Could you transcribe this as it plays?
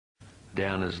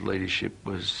Downer's leadership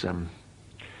was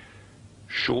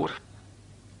short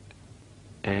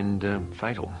and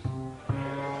fatal.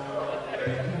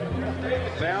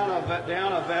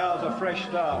 Downer vows a fresh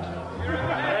start. How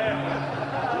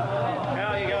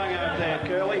are you going over there,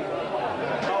 Curly?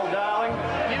 Old darling?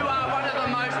 You are one of the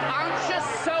most unctuous,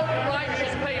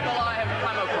 self-righteous people I have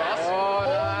come across.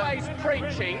 Always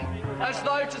preaching as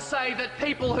though to say that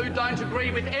people who don't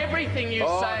agree with everything you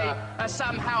say are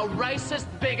somehow racist,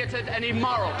 bigoted and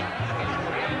immoral.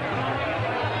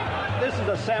 This is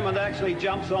a salmon that actually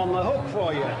jumps on the hook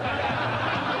for you.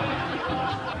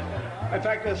 In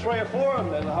fact, there's 3 or 4 of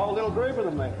them. There's a whole little group of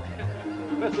them there.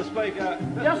 Mr. Speaker.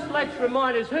 Just let's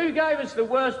remind us, who gave us the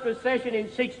worst recession in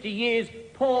 60 years?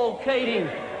 Paul Keating.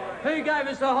 Who gave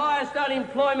us the highest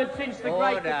unemployment since the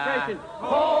Great Depression?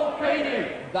 Paul Keating.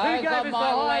 Who gave us the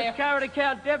highest current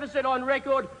account deficit on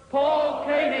record? Paul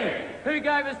Keating. Who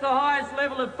gave us the highest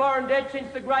level of foreign debt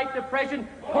since the Great Depression?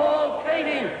 Paul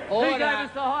Keating. Who gave us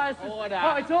the highest... Oh,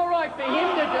 it's all right for him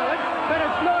to do it, but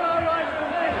it's not all right for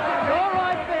me. It's all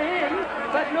right for him,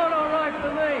 but not all right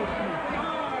for me.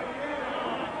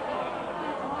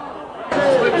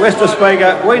 Mr.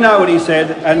 Speaker, we know what he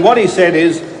said, and what he said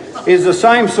is the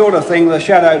same sort of thing the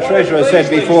Shadow Treasurer said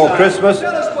before Christmas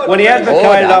when he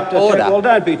advocated up to... Well,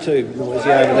 don't be too noisy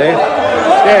over there.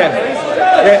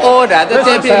 Yeah. Order, the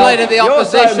Deputy Leader of the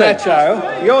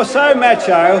Opposition. You're so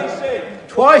macho.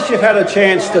 Twice you've had a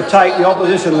chance to take the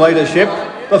opposition leadership.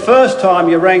 The first time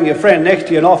you rang your friend next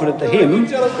to you and offered it to him.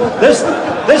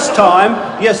 This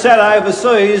time you sat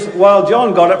overseas while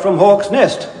John got it from Hawke's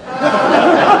Nest.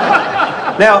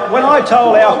 Now, when I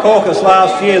told our caucus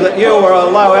last year that you were a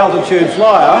low-altitude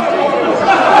flyer,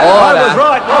 I was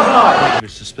right, wasn't I?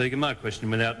 Mr. Speaker, my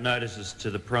question without notice is to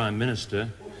the Prime Minister.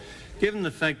 Given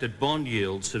the fact that bond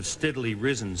yields have steadily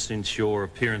risen since your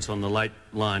appearance on the Late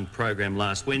Line program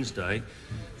last Wednesday,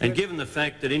 and given the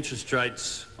fact that interest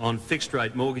rates on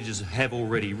fixed-rate mortgages have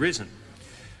already risen,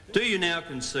 do you now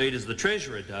concede, as the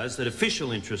Treasurer does, that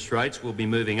official interest rates will be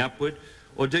moving upward,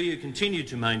 or do you continue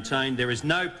to maintain there is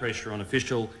no pressure on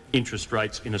official interest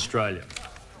rates in Australia?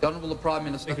 The Honourable Prime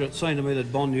Minister. It seemed to me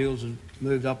that bond yields have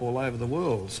moved up all over the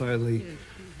world, so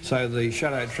the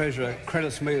Shadow Treasurer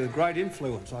credits me with great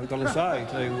influence, I've got to say,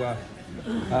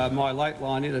 to my Late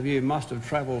Line interview must have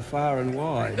travelled far and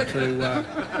wide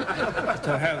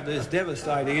to have this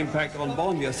devastating impact on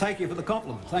bond yields. Thank you for the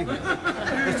compliment. Thank you,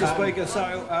 Mr. Speaker.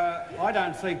 So I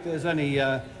don't think there's any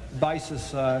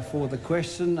basis for the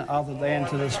question other than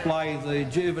to display the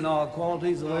juvenile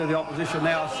qualities the Leader of the Opposition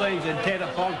now seems intent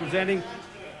upon presenting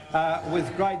with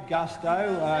great gusto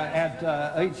at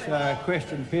each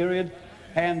question period.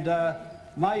 And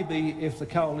maybe if the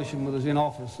coalition was in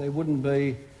office, there wouldn't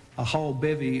be a whole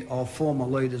bevy of former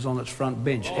leaders on its front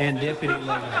bench and deputy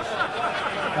leaders.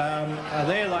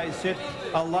 There they sit,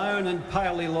 alone and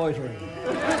palely loitering.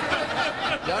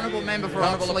 The Honourable Member for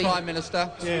Honourable Prime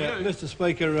Minister. Yeah, Mr.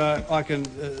 Speaker, I can...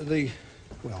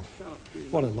 well,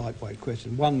 what a lightweight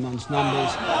question. 1 month's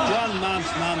numbers. 1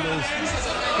 month's numbers.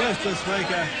 Mr.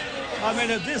 Speaker, I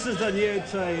mean, if this is the new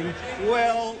team,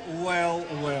 well.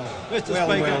 Mr.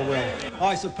 Speaker,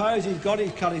 I suppose he's got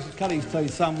his cut his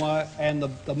teeth somewhere, and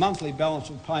the monthly balance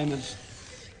of payments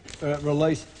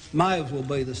release may as well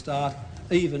be the start,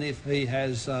 even if he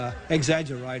has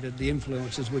exaggerated the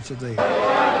influences which are there.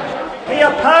 He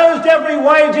opposed every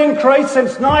wage increase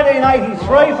since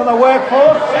 1983 for the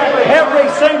workforce, every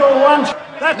single one.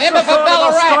 That's the sort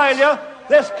of Australia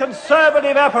this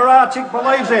Conservative apparatchik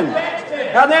believes in.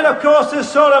 And then, of course, this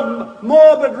sort of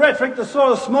morbid rhetoric, the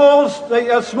sort of small,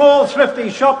 thrifty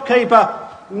shopkeeper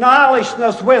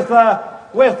gnarlishness with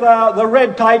the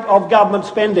red tape of government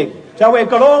spending. So we've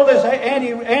got all this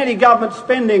anti-government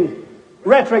spending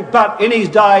rhetoric, but in his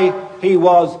day, he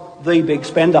was the big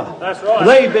spender. That's right.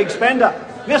 The big spender.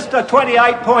 Mr.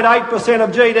 28.8% of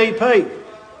GDP.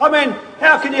 I mean,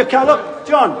 how can you come... Look,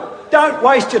 John, don't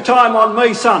waste your time on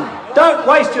me, son. Don't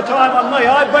waste your time on me.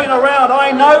 I've been around.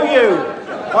 I know you.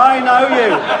 I know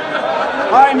you.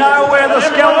 I know where the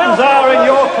skeletons are in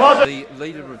your closet. The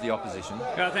Leader of the Opposition.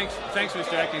 Thanks,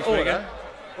 Mr. Acting Speaker.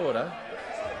 Order.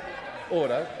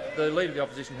 The Leader of the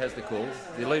Opposition has the call.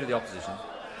 The Leader of the Opposition.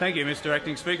 Thank you, Mr.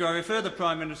 Acting Speaker. I refer the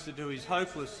Prime Minister to his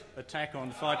hopeless attack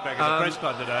on Fightback at the Press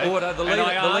Club today. Order. The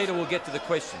Leader will get to the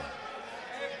question.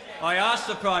 I asked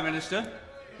the Prime Minister,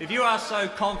 if you are so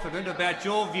confident about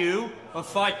your view of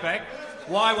Fightback,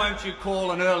 why won't you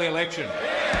call an early election?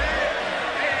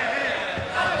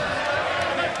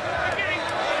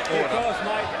 Because,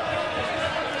 mate.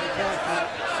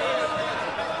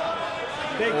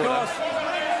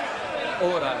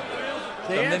 Order.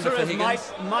 The answer is,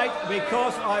 mate,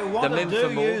 because I want to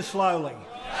do you slowly.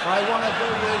 I want to do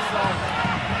you slowly.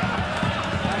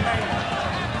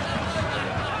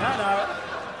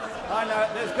 I know.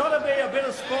 There's got to be a bit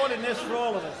of sport in this for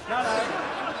all of us.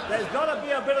 There's got to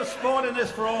be a bit of sport in this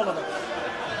for all of us.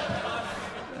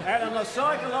 And in the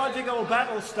psychological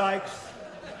battle stakes,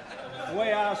 we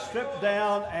are stripped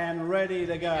down and ready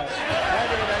to go.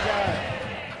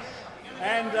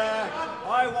 And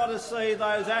I want to see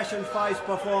those ashen-faced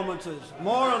performances,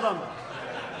 more of them.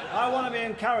 I want to be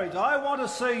encouraged. I want to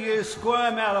see you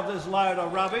squirm out of this load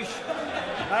of rubbish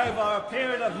over a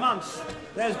period of months.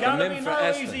 There's going to be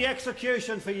no easy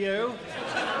execution for you.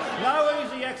 No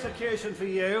easy execution for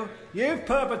you. You've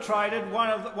perpetrated one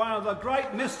of the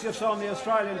great mischiefs on the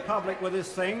Australian public with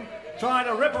this thing, trying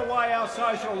to rip away our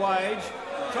social wage,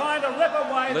 trying to rip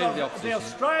away the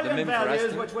Australian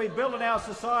values which we built in our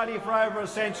society for over a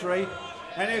century.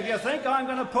 And if you think I'm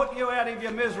going to put you out of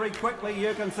your misery quickly,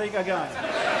 you can think again.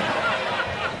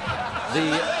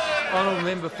 The honourable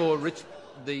member for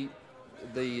the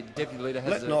deputy leader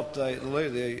has. Let not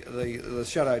the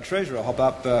shadow treasurer hop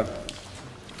up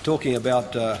talking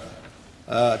about how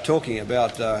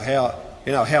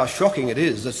shocking it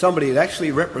is that somebody that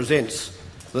actually represents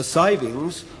the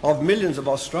savings of millions of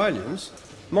Australians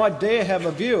might dare have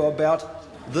a view about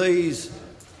these,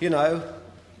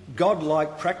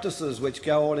 godlike practices which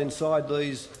go on inside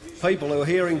these people who are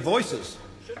hearing voices.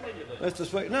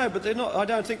 No, but they're not. I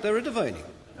don't think they're intervening.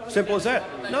 Simple as that.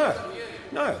 No.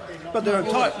 But they're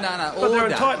entitled. They're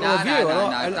entitled to a view.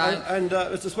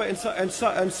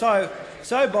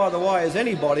 So by the way, as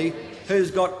anybody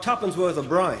who's got tuppence worth of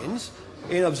brains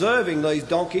in observing these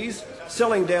donkeys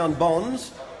selling down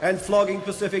bonds and flogging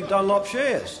Pacific Dunlop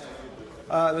shares,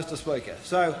 Mr. Speaker.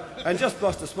 And just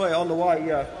Mr. Speaker, on the way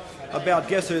about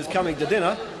guess who's coming to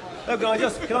dinner. Can I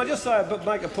just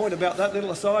make a point about that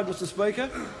little aside, Mr. Speaker?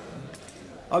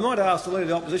 I might ask the Leader of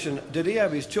the Opposition, did he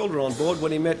have his children on board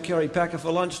when he met Kerry Packer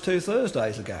for lunch 2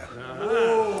 Thursdays ago?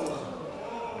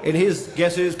 In his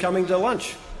guess who's coming to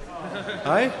lunch?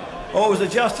 Or was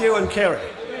it just you and Kerry?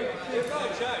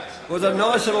 Was it a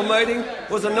nice little meeting?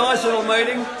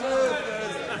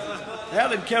 How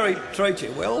did Kerry treat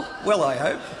you? Well, I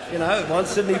hope. One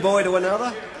Sydney boy to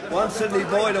another.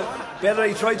 Better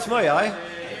he treats me, eh?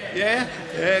 Yeah,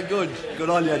 good. Good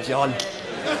on you, John.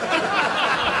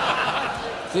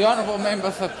 The honourable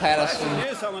member for Patterson. I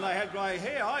knew someone they had grey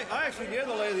hair. I actually knew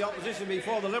the Leader of the Opposition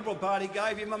before the Liberal Party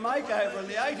gave him a makeover in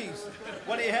the 80s,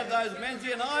 when he had those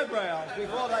Menzian eyebrows,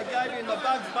 before they gave him the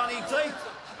Bugs Bunny teeth,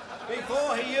 before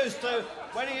when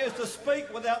he used to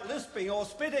speak without lisping or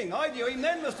spitting. I knew him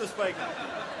then, Mr. Speaker.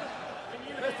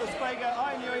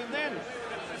 I knew him then.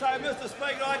 So, Mr.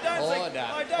 Speaker, I don't think the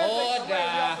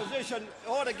Opposition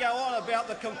ought to go on about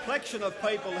the complexion of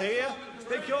people here,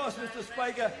 because, Mr.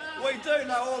 Speaker, we do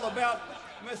know all about,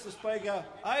 Mr. Speaker,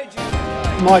 ageing.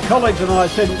 My colleagues and I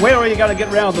said, where are you going to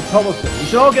get round the policy? He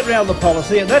said, I'll get round the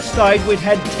policy. At that stage, we'd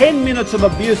had 10 minutes of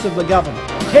abuse of the government.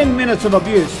 10 minutes of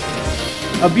abuse.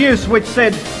 Abuse which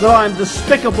said that I'm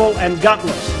despicable and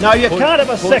gutless. Now, you can't have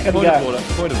a second go.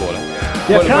 Point of order.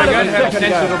 You can't have a second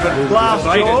go. Glass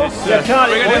jaw. We're going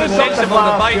to have a sensible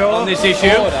debate on this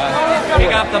issue.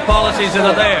 Pick up the policies that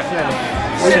are there.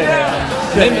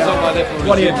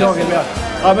 What are you talking about?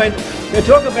 I mean, you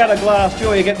talk about a glass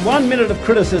jaw, you get 1 minute of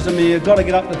criticism and you've got to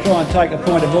get up to try and take a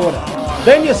point of order.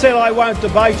 Then you said I won't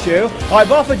debate you.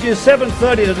 I've offered you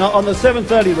 7:30 on the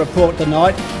 7:30 report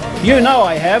tonight. You know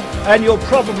I have, and you'll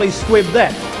probably squib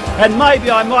that. And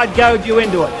maybe I might goad you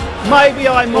into it.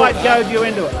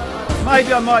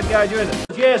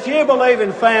 Yes, you believe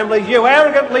in families. You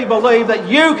arrogantly believe that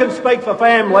you can speak for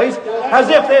families, as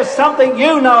if there's something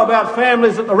you know about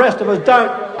families that the rest of us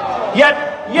don't. Yet,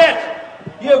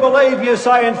 you believe you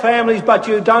say in families, but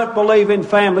you don't believe in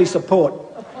family support.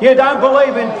 You don't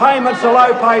believe in payments to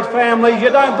low-paid families.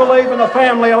 You don't believe in a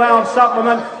family allowance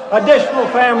supplement, additional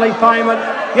family payment.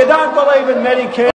 You don't believe in Medicare.